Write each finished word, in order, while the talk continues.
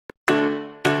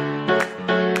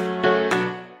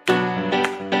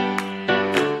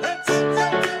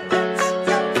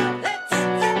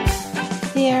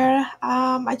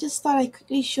I just thought I'd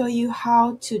quickly show you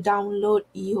how to download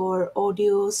your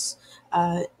audios,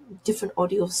 different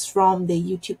audios from the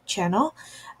YouTube channel,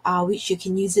 which you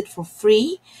can use it for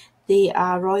free. They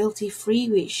are royalty free,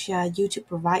 which YouTube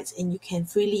provides, and you can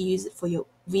freely use it for your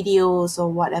videos or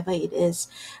whatever it is.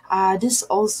 This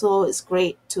also is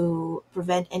great to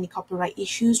prevent any copyright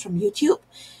issues from YouTube.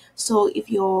 So if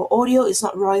your audio is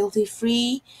not royalty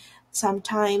free,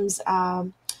 sometimes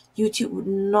YouTube would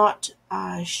not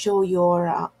show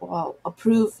your or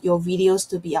approve your videos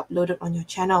to be uploaded on your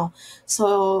channel.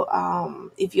 So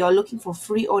if you're looking for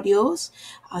free audios,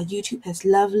 YouTube has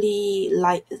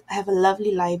have a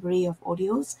lovely library of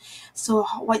audios. So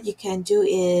what you can do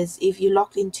is, if you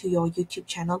log into your YouTube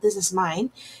channel, this is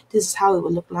mine, this is how it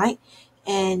will look like,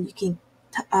 and you can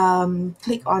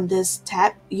click on this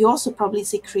tab. You also probably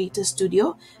see Creator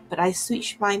Studio, but I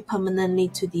switched mine permanently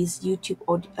to this YouTube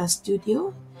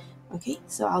Studio. Okay,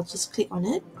 so I'll just click on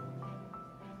it.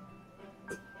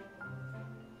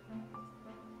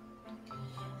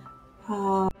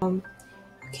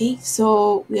 Okay,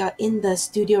 so we are in the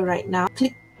studio right now.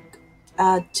 Click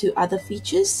to other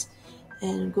features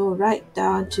and go right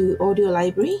down to audio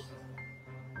library.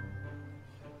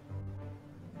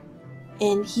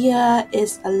 And here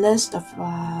is a list of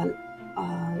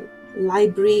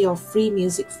library of free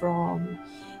music from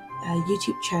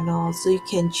YouTube channel. So you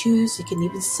can choose, you can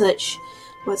even search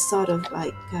what sort of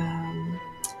like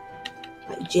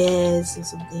jazz or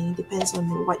something, depends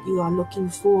on what you are looking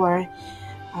for,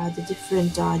 the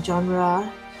different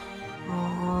genre,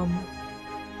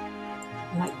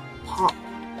 like pop,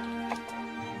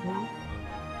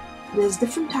 there's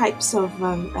different types of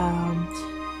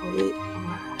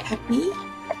happy,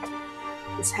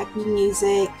 it's happy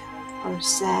music, or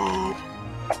sad,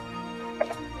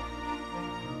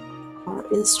 or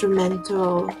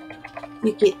instrumental.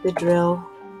 You get the drill.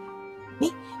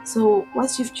 Okay, so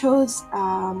once you've chose,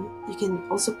 you can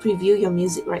also preview your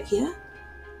music right here.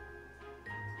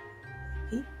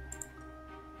 Okay,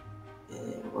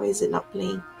 why is it not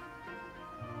playing?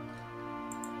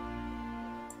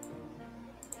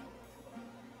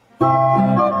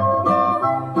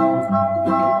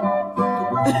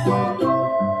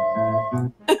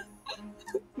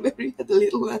 Mary had a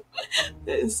little one.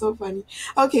 That is so funny.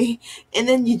 Okay, and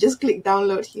then you just click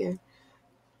download here,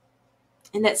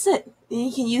 and that's it. And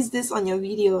you can use this on your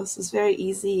videos. It's very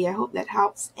easy. I hope that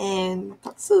helps, and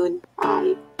talk soon.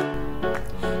 Bye.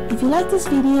 If you like this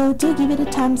video, do give it a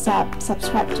thumbs up,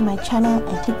 subscribe to my channel,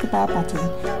 and click the bell button.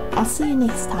 I'll see you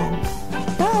next time.